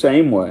the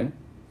same way,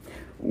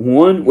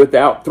 one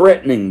without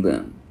threatening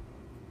them.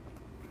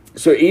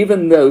 So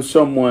even though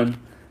someone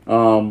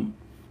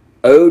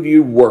owed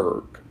you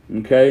work,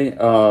 okay,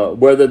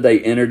 whether they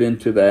entered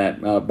into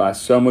that by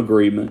some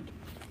agreement,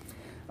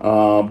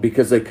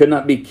 because they could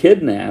not be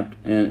kidnapped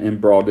and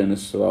brought into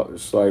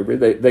slavery.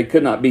 They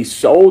could not be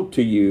sold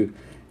to you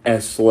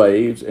as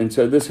slaves. And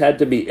so this had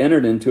to be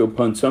entered into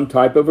upon some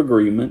type of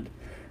agreement,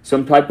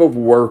 some type of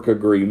work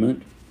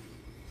agreement.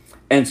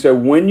 And so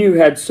when you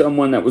had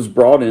someone that was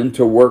brought in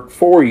to work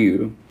for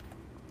you,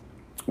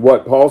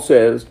 what Paul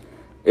says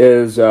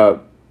is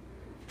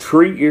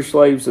treat your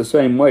slaves the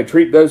same way.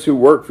 Treat those who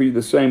work for you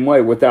the same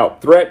way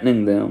without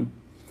threatening them.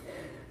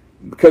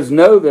 Because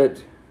know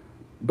that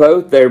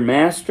both their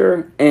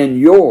master and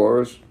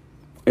yours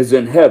is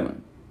in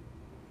heaven.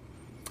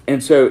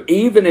 And so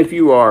even if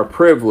you are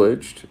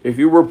privileged, if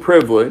you were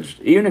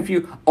privileged, even if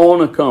you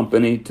own a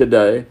company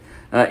today,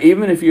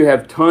 even if you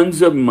have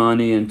tons of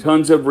money and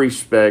tons of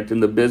respect in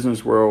the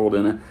business world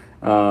and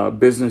a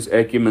business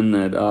acumen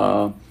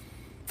that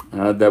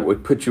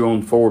would put you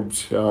on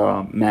Forbes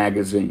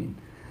magazine,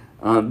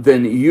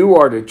 then you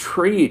are to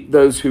treat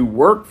those who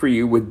work for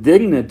you with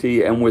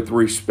dignity and with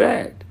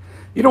respect.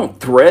 You don't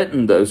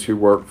threaten those who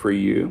work for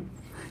you.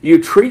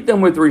 You treat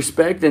them with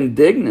respect and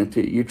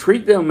dignity. You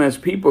treat them as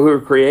people who are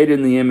created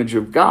in the image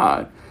of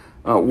God.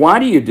 Why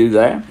do you do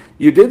that?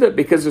 You do that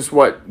because it's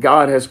what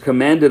God has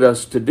commanded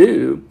us to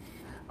do.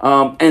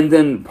 And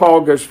then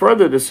Paul goes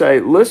further to say,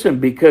 listen,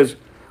 because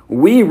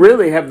we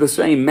really have the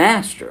same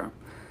master.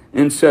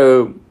 And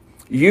so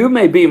you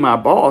may be my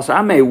boss,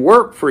 I may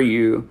work for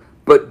you,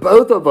 but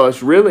both of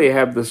us really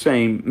have the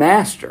same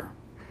master.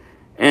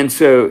 And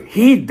so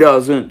he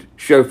doesn't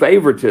show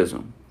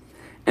favoritism.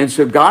 And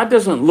so God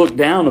doesn't look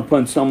down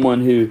upon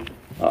someone who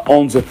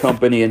owns a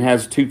company and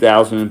has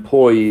 2,000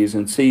 employees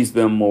and sees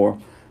them more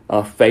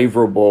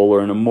favorable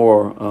or in a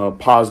more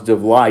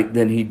positive light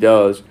than he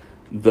does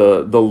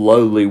the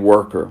lowly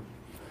worker.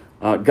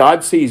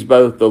 God sees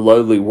both the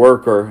lowly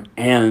worker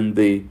and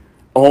the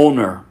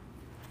owner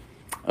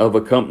of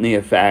a company,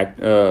 in fact,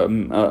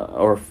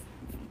 or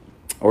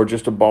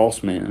just a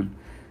boss man.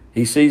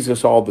 He sees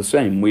us all the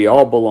same. We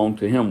all belong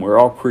to him. We're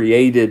all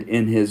created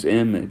in his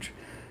image.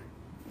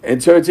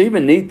 And so it's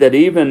even neat that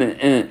even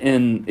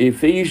in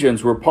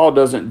Ephesians, where Paul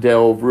doesn't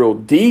delve real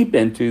deep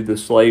into the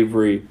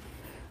slavery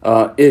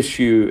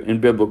issue in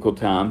biblical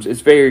times,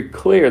 it's very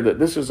clear that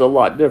this is a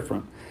lot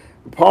different.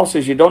 Paul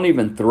says you don't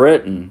even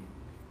threaten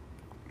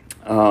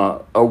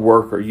a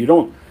worker. You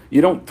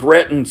don't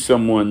threaten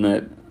someone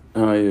that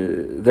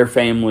their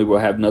family will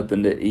have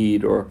nothing to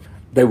eat or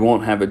they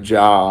won't have a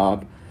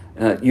job.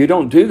 You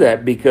don't do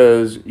that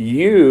because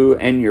you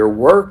and your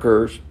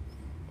workers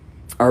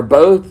are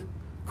both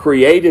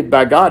created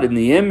by God in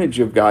the image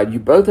of God. You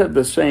both have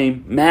the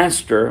same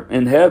master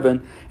in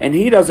heaven, and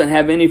he doesn't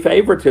have any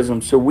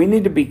favoritism. So we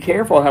need to be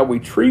careful how we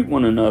treat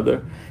one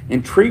another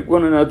and treat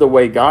one another the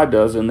way God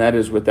does, and that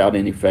is without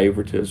any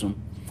favoritism.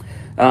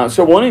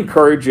 So I want to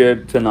encourage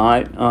you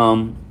tonight.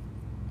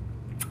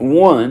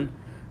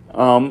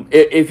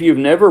 If you've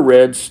never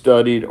read,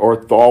 studied, or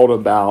thought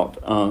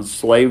about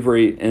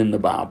slavery in the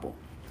Bible,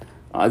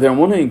 then I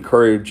want to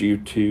encourage you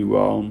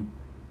to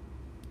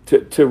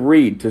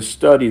read, to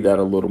study that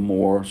a little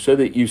more, so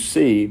that you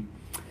see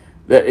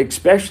that,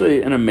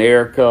 especially in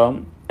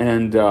America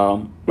and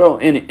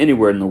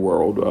anywhere in the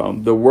world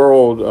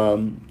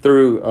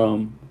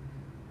through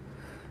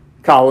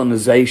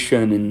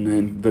colonization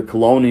and the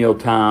colonial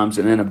times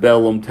and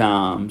antebellum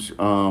times,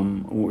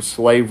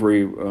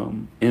 slavery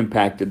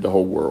impacted the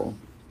whole world.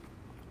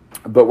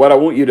 But what I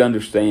want you to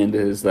understand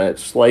is that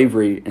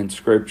slavery in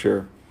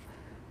Scripture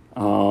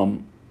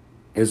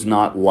is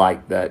not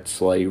like that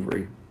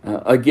slavery.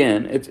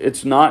 Again,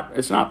 it's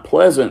not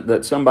pleasant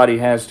that somebody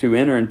has to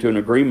enter into an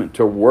agreement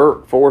to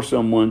work for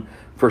someone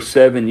for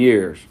 7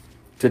 years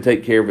to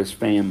take care of his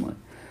family.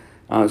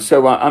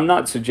 So I'm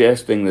not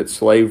suggesting that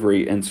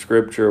slavery in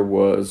Scripture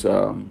was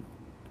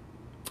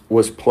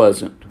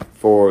pleasant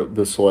for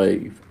the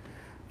slave.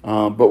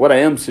 But what I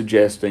am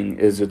suggesting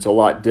is it's a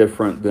lot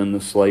different than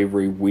the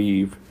slavery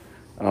we've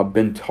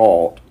been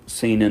taught,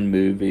 seen in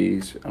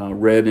movies,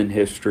 read in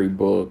history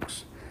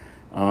books,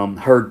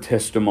 heard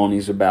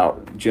testimonies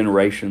about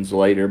generations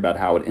later about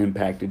how it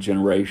impacted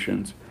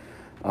generations.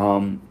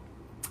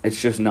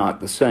 It's just not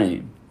the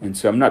same. And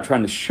so I'm not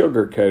trying to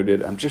sugarcoat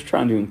it. I'm just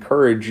trying to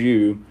encourage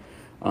you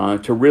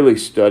to really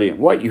study it.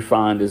 What you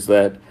find is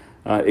that,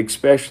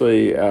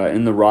 especially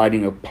in the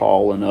writing of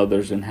Paul and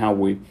others, and how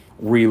we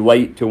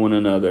relate to one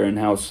another and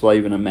how a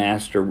slave and a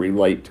master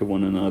relate to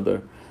one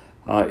another,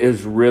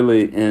 is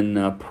really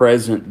in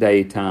present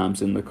day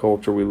times in the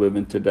culture we live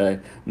in today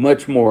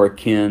much more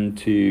akin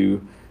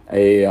to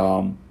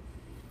a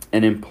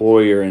an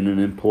employer and an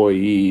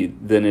employee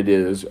than it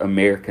is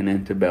American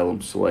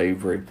antebellum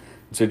slavery.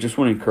 So just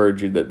want to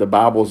encourage you that the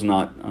Bible's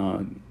not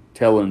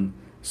telling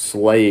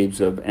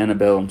slaves of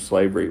antebellum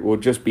slavery, well,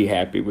 just be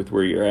happy with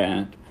where you're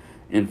at.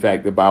 In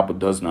fact, the Bible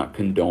does not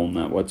condone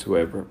that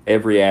whatsoever.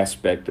 Every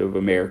aspect of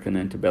American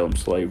antebellum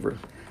slavery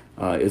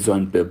is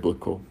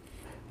unbiblical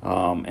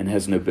and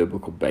has no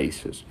biblical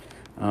basis.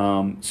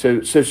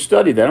 So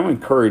study that. I want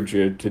to encourage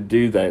you to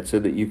do that so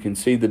that you can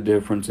see the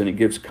difference, and it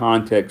gives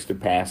context to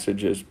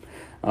passages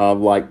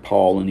like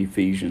Paul in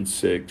Ephesians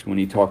 6 when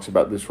he talks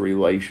about this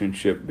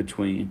relationship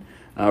between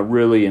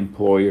really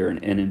employer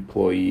and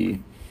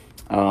employee.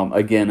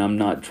 Again, I'm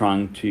not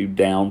trying to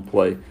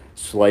downplay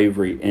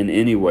slavery in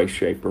any way,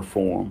 shape, or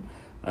form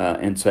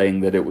and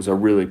saying that it was a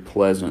really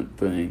pleasant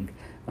thing.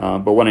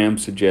 But what I am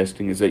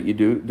suggesting is that you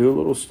do a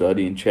little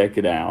study and check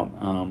it out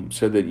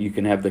so that you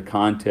can have the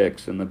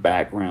context and the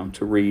background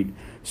to read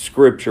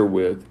Scripture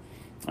with.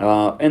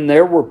 And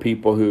there were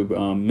people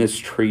who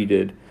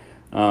mistreated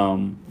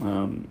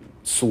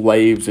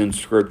slaves in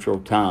scriptural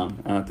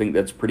time. I think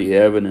that's pretty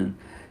evident.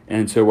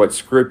 And so what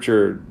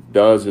Scripture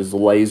does is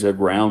lays a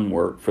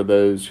groundwork for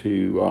those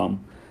who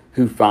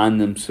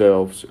find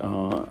themselves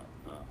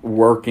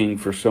working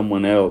for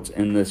someone else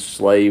in this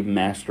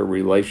slave-master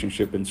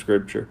relationship in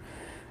Scripture.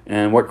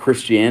 And what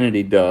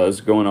Christianity does,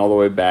 going all the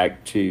way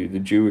back to the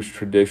Jewish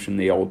tradition,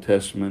 the Old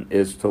Testament,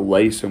 is to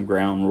lay some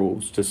ground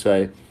rules to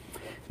say,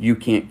 you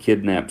can't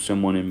kidnap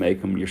someone and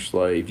make them your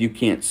slave. You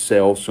can't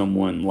sell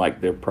someone like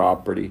their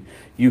property.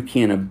 You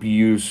can't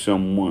abuse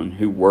someone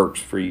who works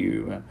for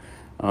you.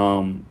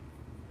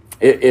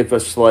 If a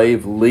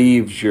slave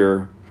leaves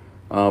your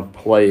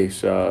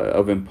place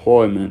of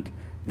employment,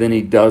 then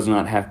he does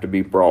not have to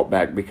be brought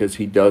back because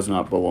he does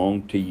not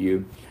belong to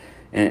you.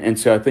 And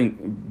so I think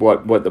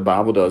what the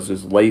Bible does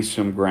is lay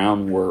some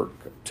groundwork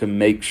to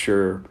make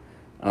sure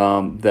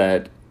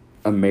that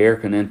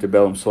American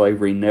antebellum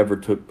slavery never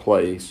took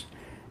place.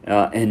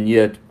 And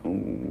yet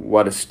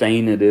what a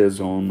stain it is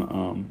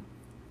on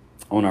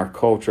our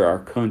culture, our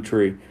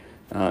country,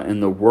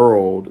 and the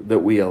world that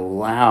we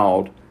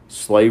allowed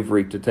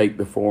slavery to take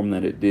the form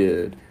that it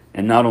did.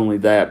 And not only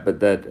that, but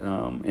that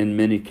in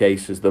many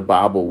cases the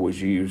Bible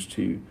was used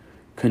to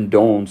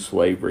condone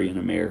slavery in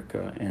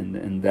America,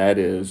 and that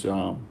is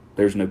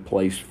there's no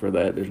place for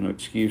that. There's no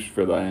excuse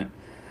for that.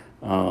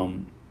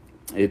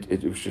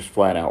 It was just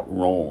flat out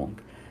wrong.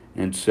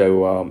 And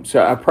so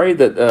I pray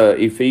that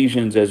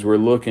Ephesians, as we're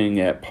looking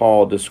at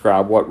Paul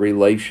describe what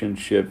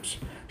relationships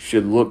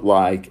should look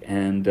like,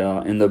 and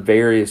the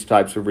various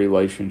types of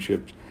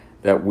relationships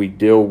that we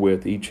deal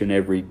with each and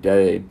every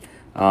day,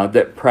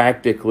 that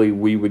practically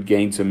we would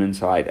gain some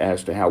insight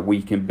as to how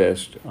we can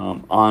best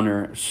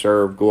honor,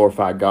 serve,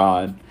 glorify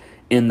God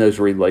in those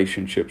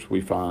relationships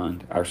we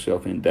find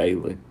ourselves in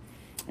daily.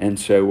 And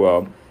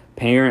so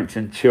parents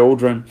and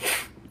children,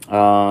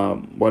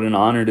 what an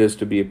honor it is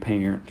to be a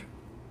parent.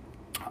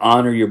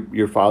 Honor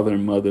your father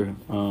and mother,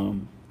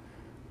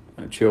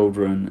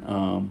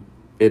 children.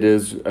 It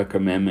is a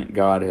commandment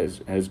God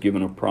has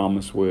given a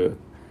promise with.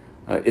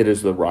 It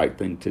is the right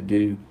thing to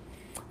do.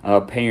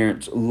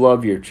 Parents,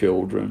 love your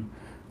children.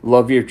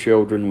 Love your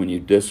children when you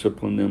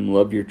discipline them.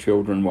 Love your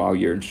children while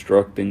you're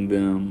instructing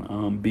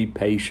them. Be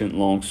patient,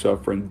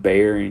 long-suffering,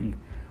 bearing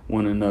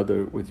one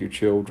another with your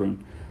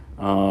children,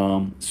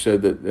 so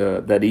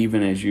that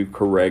even as you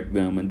correct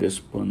them and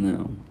discipline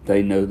them,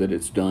 they know that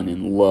it's done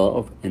in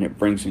love, and it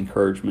brings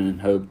encouragement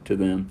and hope to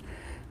them.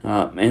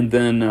 And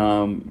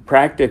then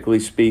practically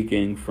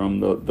speaking, from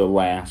the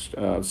last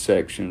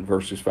section,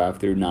 verses 5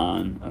 through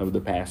 9 of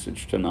the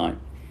passage tonight,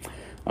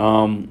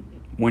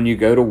 when you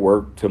go to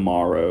work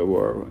tomorrow,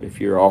 or if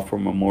you're off for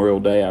Memorial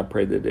Day, I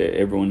pray that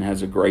everyone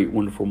has a great,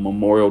 wonderful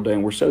Memorial Day.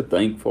 And we're so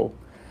thankful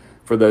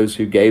for those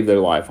who gave their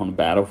life on the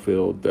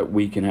battlefield that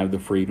we can have the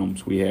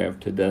freedoms we have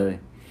today.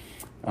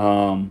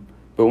 But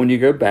when you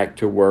go back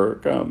to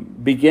work,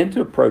 begin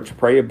to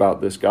pray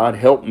about this. God,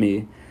 help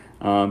me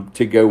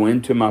to go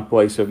into my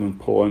place of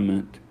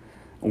employment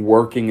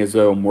working as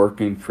though I'm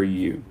working for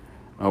you,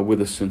 with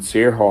a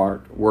sincere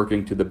heart,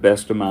 working to the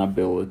best of my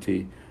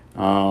ability,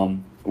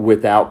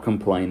 without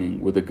complaining,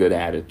 with a good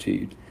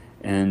attitude.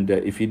 And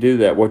if you do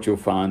that, what you'll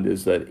find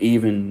is that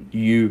even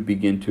you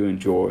begin to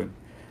enjoy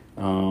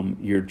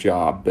your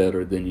job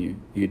better than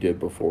you did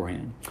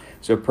beforehand.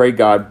 So pray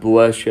God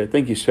bless you.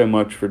 Thank you so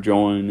much for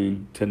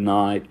joining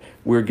tonight.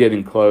 We're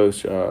getting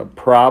close.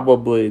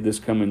 Probably this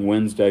coming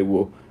Wednesday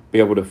we'll be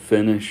able to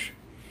finish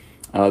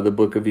the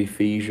book of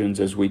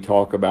Ephesians as we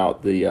talk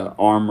about the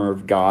armor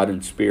of God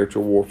and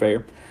spiritual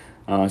warfare.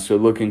 So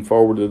looking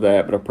forward to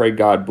that. But I pray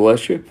God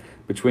bless you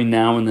between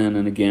now and then,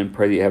 and again,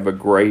 pray that you have a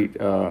great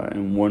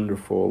and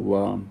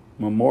wonderful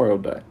Memorial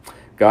Day.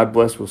 God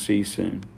bless. We'll see you soon.